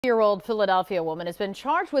Year-old Philadelphia woman has been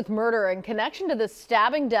charged with murder in connection to the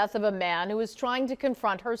stabbing death of a man who was trying to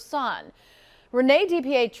confront her son. Renee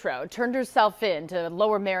DiPietro turned herself in to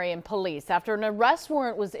Lower Merion police after an arrest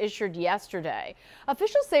warrant was issued yesterday.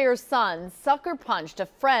 Officials say her son sucker punched a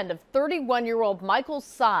friend of 31-year-old Michael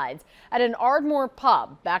Sides at an Ardmore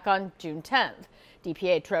pub back on June 10th.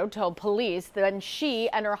 DiPietro told police that when she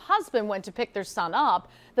and her husband went to pick their son up,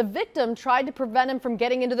 the victim tried to prevent him from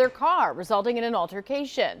getting into their car, resulting in an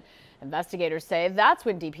altercation. Investigators say that's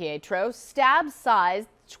when DiPietro stabbed Sides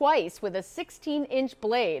twice with a 16-inch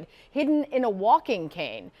blade hidden in a walking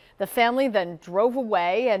cane. The family then drove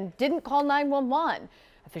away and didn't call 911.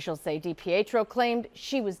 Officials say DiPietro claimed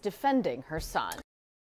she was defending her son.